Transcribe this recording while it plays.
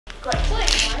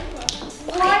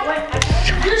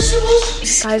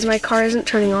Guys, my car isn't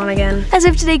turning on again. As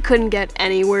if today couldn't get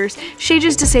any worse. Shay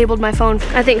just disabled my phone.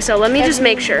 I think so. Let me just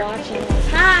make sure.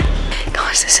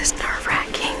 Gosh, this is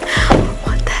nerve-wracking.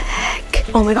 What the heck?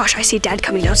 Oh my gosh, I see Dad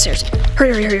coming downstairs.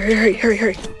 Hurry, hurry, hurry, hurry, hurry,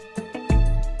 hurry.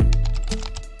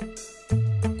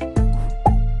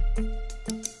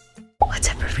 What's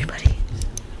up, everybody?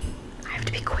 I have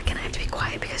to be quick and I have to be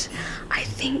quiet because I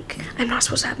think I'm not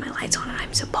supposed to have my lights on and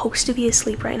I'm supposed to be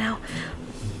asleep right now.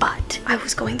 But I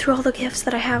was going through all the gifts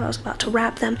that I have. I was about to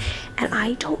wrap them and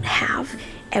I don't have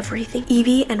everything.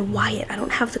 Evie and Wyatt, I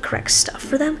don't have the correct stuff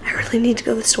for them. I really need to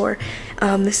go to the store.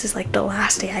 This is like the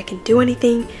last day I can do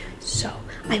anything. So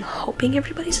I'm hoping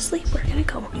everybody's asleep. We're gonna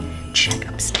go check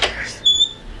upstairs.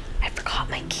 I forgot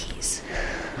my keys.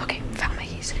 Okay, found my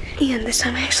keys. And this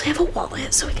time I actually have a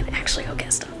wallet so we can actually go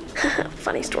get stuff.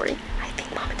 Funny story. I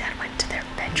think Mom and Dad went to their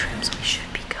bedroom, so we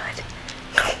should be good.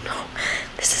 Oh no,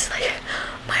 this is like,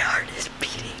 my heart is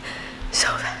beating so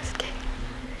fast. Okay.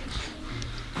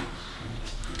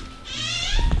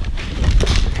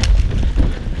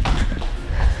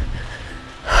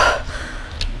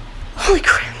 Holy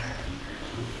crap.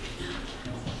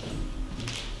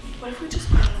 What if we just...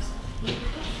 Ew!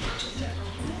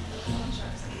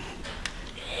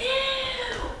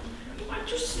 Why'd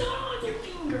you snot on your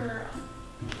finger?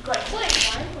 Like, what?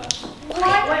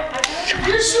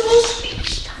 You're supposed to be...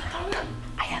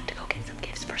 I have to go get some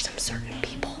gifts for some certain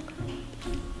people.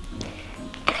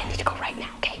 And I need to go right now,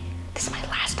 okay? This is my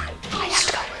last time. I have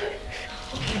to go.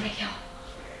 Here we go.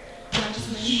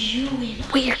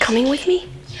 Wait, you're coming with me?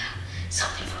 Yeah.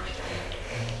 Something for me.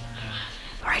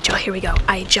 Alright, y'all, here we go.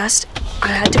 I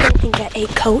had to go and get a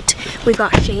coat. We've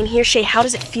got Shane here. Shay, how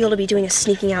does it feel to be doing a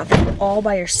sneaking out thing all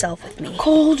by yourself with me?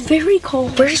 Cold, very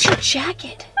cold. Where's your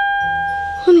jacket?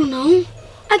 I don't know.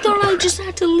 I thought I just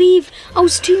had to leave. I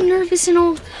was too nervous and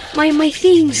all my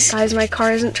things. Guys, my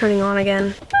car isn't turning on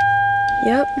again.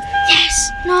 Yep. Yes.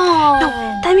 No. No,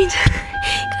 that means,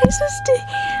 guys,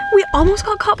 we almost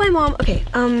got caught by Mom. Okay,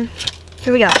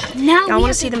 here we go. Now y'all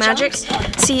want to see the magic?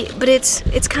 See, but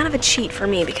it's kind of a cheat for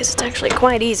me because it's actually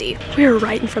quite easy. We were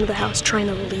right in front of the house trying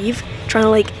to leave, trying to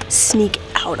like sneak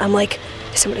out. I'm like,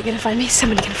 is somebody gonna find me? Is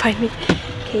somebody gonna find me?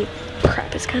 Okay,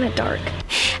 crap, it's kind of dark.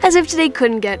 As if today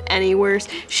couldn't get any worse.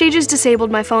 Shay just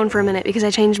disabled my phone for a minute because I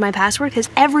changed my password because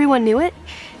everyone knew it.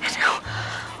 And now,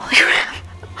 holy crap.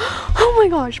 Oh my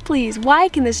gosh, please, why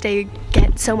can this day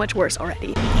get so much worse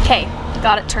already? Okay,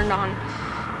 got it turned on.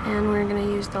 And we're gonna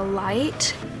use the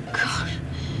light. Gosh,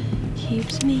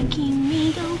 keeps making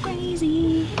me go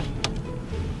crazy.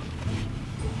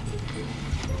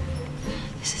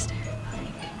 This is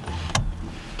terrifying.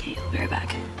 Okay, I'll be right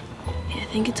back. Okay, I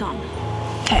think it's on.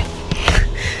 Okay.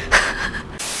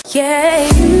 Yeah,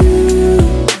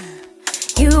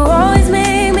 you always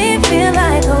make me feel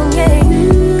like home, yeah,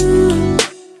 you.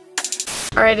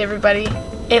 Alright, everybody.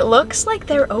 It looks like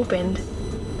they're opened.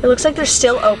 It looks like they're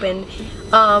still open.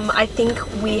 I think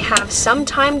we have some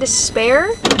time to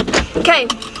spare. Okay,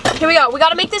 here we go. We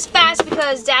gotta make this fast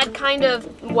because Dad kind of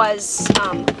was,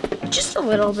 just a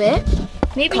little bit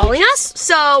maybe calling us.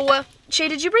 So, Shay,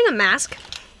 did you bring a mask?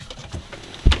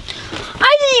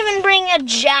 I didn't even bring a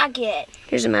jacket.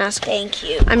 Here's a mask. Thank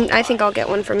you. I think I'll get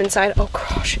one from inside. Oh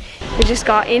gosh, we just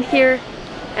got in here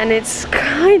and it's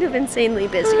kind of insanely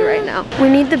busy right now. We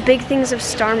need the big things of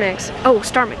Star Mix. Oh,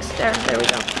 Star Mix, there we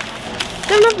go.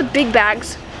 They don't have the big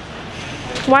bags.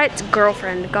 Wyatt's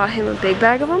girlfriend got him a big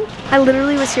bag of them. I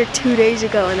literally was here 2 days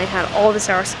ago and they had all the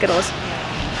sour Skittles.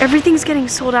 Everything's getting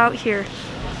sold out here.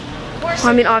 Well,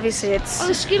 I mean, obviously it's... Oh,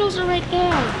 the Skittles are right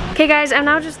there. Okay guys, I'm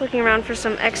now just looking around for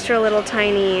some extra little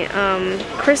tiny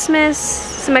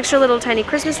some extra little tiny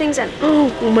Christmas things and oh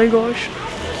my gosh.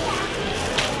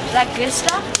 Is that good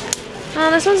stuff?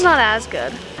 This one's not as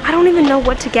good. I don't even know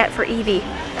what to get for Evie.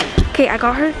 Okay, I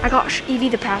got Evie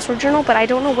the password journal, but I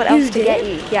don't know what else to get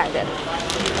you. Yeah, I did.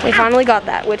 We finally got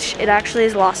that, which it actually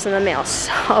is lost in the mail,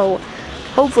 so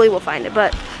hopefully we'll find it.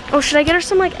 But, oh, should I get her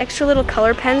some like extra little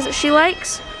color pens that she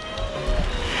likes?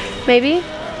 Maybe?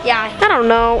 Yeah. I don't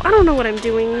know. I don't know what I'm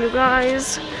doing, you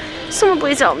guys. Someone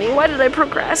please help me. Why did I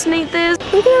procrastinate this?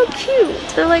 Look at how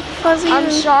cute. They're like fuzzy. I'm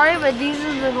sorry, but these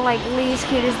are the like least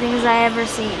cutest things I ever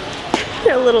seen.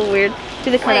 They're a little weird.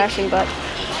 Do the Kardashian butt.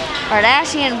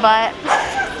 Kardashian butt.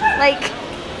 Like.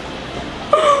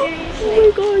 Oh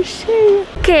my gosh.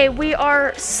 Okay, we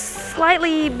are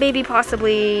slightly, maybe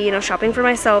possibly, you know, shopping for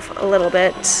myself a little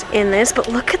bit in this, but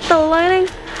look at the lighting.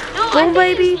 No, oh,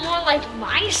 baby. It's more like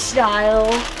my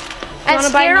style.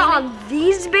 Mascara on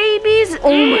these babies?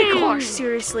 Oh my gosh,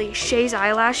 seriously. Shay's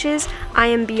eyelashes, I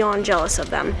am beyond jealous of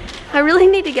them. I really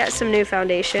need to get some new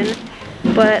foundation.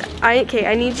 But I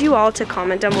need you all to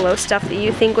comment down below stuff that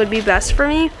you think would be best for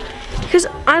me. Because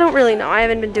I don't really know. I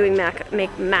haven't been doing makeup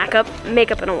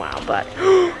in a while, but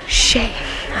Shay,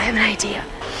 I have an idea.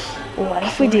 What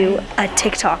if we do a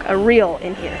TikTok, a reel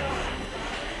in here?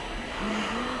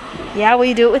 Yeah, will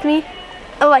you do it with me?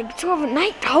 Like 12 at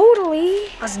night, totally.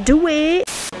 Let's do it.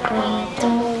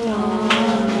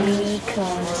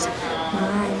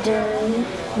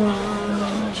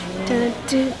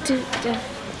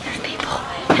 There's people,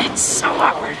 and it's so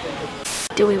awkward.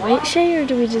 Do we wait, Shay, or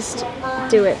do we just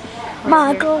do it?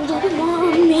 My girl don't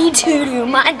want me to do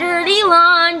my dirty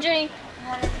laundry.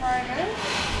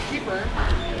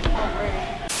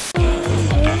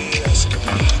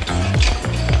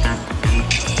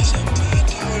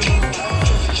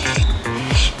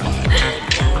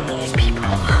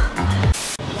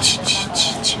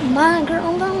 My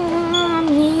girl don't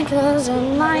want me 'cause of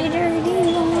my dirty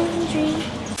laundry.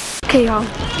 Okay, y'all.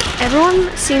 Everyone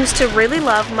seems to really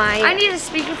love my... I need a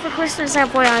speaker for Christmas,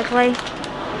 FYI, Clay.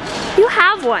 You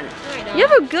have one. You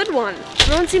have a good one.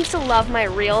 Everyone seems to love my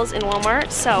reels in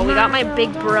Walmart, so we got my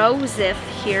big bro Ziff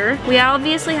here. We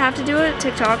obviously have to do a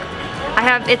TikTok.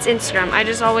 It's Instagram. I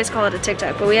just always call it a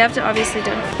TikTok, but we have to obviously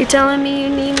do it. You're telling me you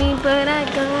need me, but I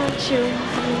got you.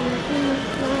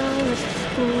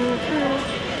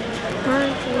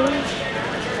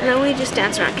 And then we just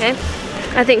dance around, okay?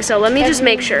 I think so. Let me just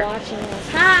make sure.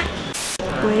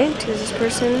 Wait, who's this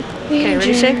person? Okay,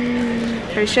 ready, Shay?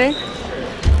 Ready, Shay?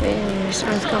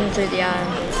 Sun's coming through the aisle.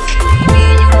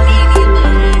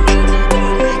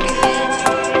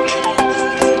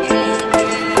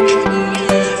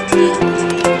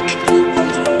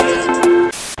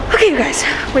 Okay, you guys,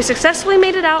 we successfully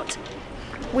made it out.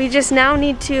 We just now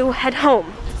need to head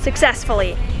home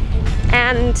successfully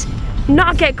and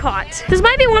not get caught. This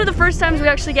might be one of the first times we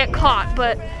actually get caught,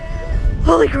 but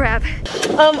holy crap.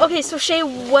 Okay, so Shay,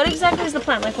 what exactly is the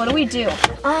plan? Like, what do we do?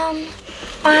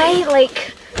 I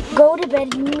like go to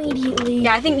bed immediately.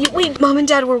 Yeah, I think, wait, Mom and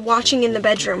Dad were watching in the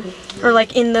bedroom, or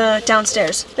like in the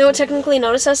downstairs. They won't technically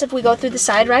notice us if we go through the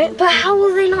side, right? But how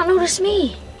will they not notice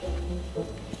me?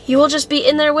 You will just be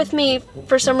in there with me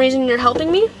for some reason. You're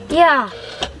helping me? Yeah.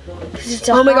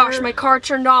 Oh my gosh, my car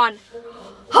turned on.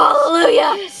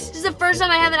 Hallelujah! Yes. This is the first time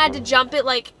I haven't had to jump it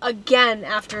like again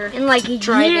after in like a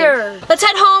driving. year. Let's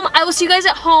head home. I will see you guys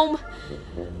at home.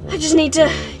 I just need to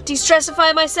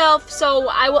de-stressify myself, so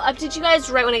I will update you guys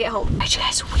right when I get home. Alright, you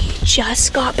guys, we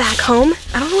just got back home.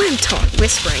 I don't know why I'm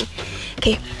whispering.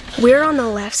 Okay, we're on the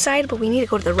left side, but we need to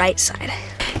go to the right side.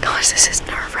 Gosh, this is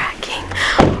nerve-wracking.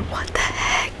 What the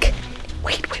heck?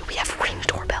 Wait, we have a Ring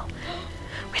doorbell.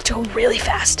 We have to go really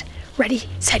fast. Ready,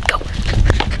 set, go.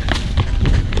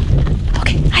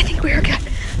 Okay, I think we're good.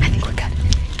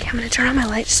 Okay, I'm gonna turn on my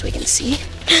lights so we can see.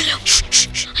 No, shh.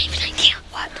 I have an idea.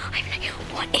 What? I have an idea.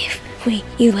 What if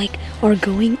you like are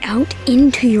going out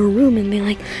into your room and be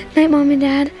like, "Night, Mom and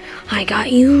Dad, I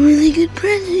got you a really good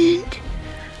present."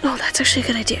 Oh, that's actually a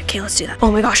good idea. Okay, let's do that.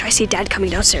 Oh my gosh, I see Dad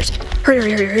coming downstairs.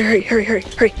 Hurry. Ready?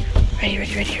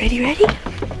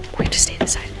 We have to stay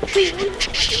inside. Wait,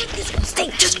 Stay,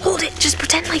 just hold it. Just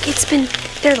pretend like it's been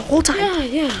there the whole time.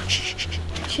 Yeah. Shh.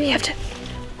 We have to.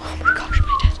 Oh my gosh,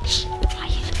 my dad. Shh,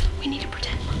 quiet. We need to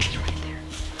pretend Mommy's right there.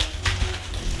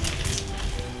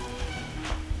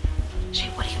 Shay,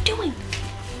 what are you doing?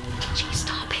 Shay,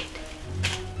 stop it.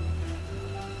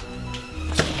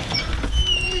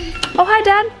 Oh, hi,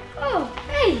 Dad. Oh,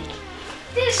 hey.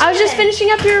 I was just finishing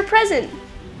up your present.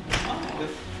 The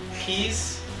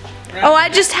keys? Oh, I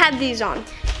just had these on.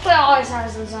 Clay always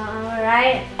has this on, am I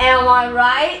right? Am I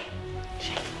right?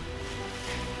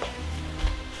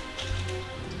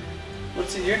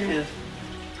 What's in your hand?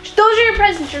 Those are your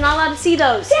presents. You're not allowed to see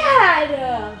those.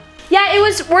 Dad!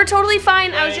 Yeah, we're totally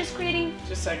fine. I was just creating.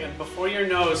 Just a second. Before your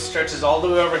nose stretches all the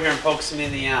way over here and pokes me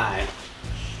in the eye,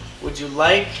 would you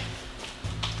like,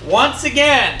 once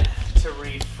again, to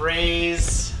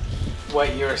rephrase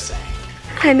what you're saying?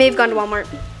 I may have gone to Walmart.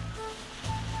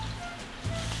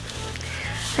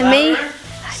 Louder,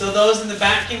 so those in the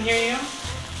back can hear you?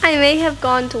 I may have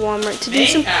gone to Walmart to do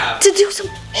some. Oh, so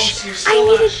you're still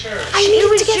not sure. I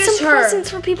needed to get some presents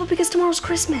for people because tomorrow's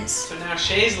Christmas. So now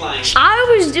Shay's lying.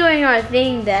 I was doing our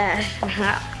thing, Dad.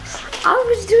 I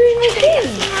was doing my thing.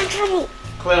 I'm in trouble.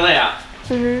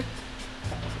 Klailea.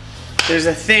 There's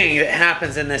a thing that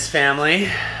happens in this family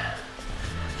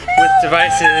with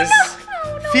devices.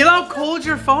 Feel how cold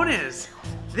your phone is.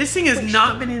 This thing has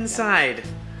not been inside.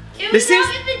 It was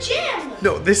out in the gym.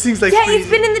 No, this thing's like Yeah, it's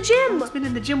been in the gym. It's been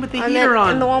in the gym with the I heater meant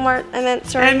on. in the Walmart. I meant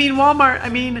sorry. I mean Walmart. I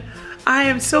mean, I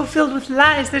am so filled with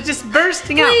lies. They're just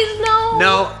bursting out. Please no.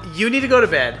 No, you need to go to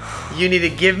bed. You need to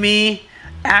give me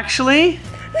Actually?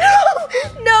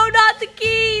 No, not the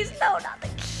keys. No, not the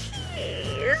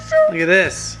keys. Look at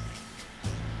this.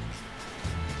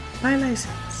 My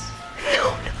license.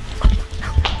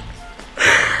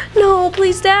 No,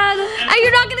 please, Dad.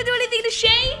 You're not gonna do anything to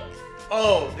Shay?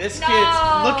 Oh, this kid's,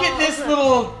 look at this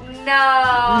little,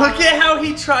 No. look at how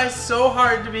he tries so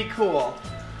hard to be cool.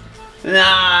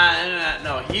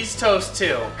 No, he's toast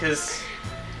too, because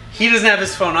he doesn't have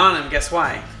his phone on him, guess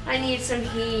why? I need some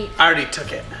heat. I already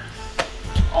took it.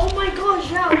 Oh my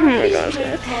gosh, yeah. Oh my gosh.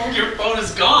 Your phone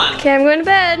is gone. Okay, I'm going to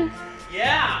bed.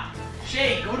 Yeah.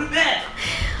 Shay, go to bed.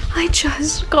 I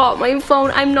just got my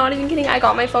phone. I'm not even kidding. I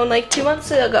got my phone like 2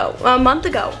 months ago, a month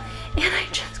ago. And I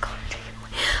just got it taken away.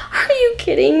 Are you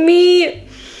kidding me?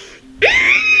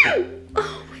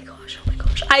 Oh my gosh, oh my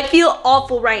gosh. I feel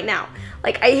awful right now.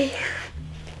 Like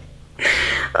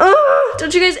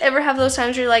don't you guys ever have those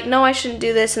times where you're like, no, I shouldn't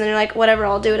do this, and then you're like, whatever,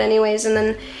 I'll do it anyways, and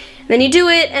then you do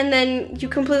it, and then you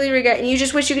completely regret, and you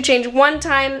just wish you could change one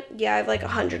time? Yeah, I have like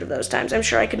 100 of those times. I'm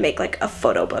sure I could make like a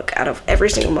photo book out of every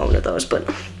single moment of those, but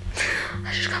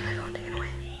I just got my phone taken away.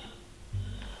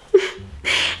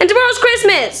 And tomorrow's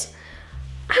Christmas.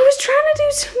 I was trying to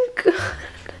do some good.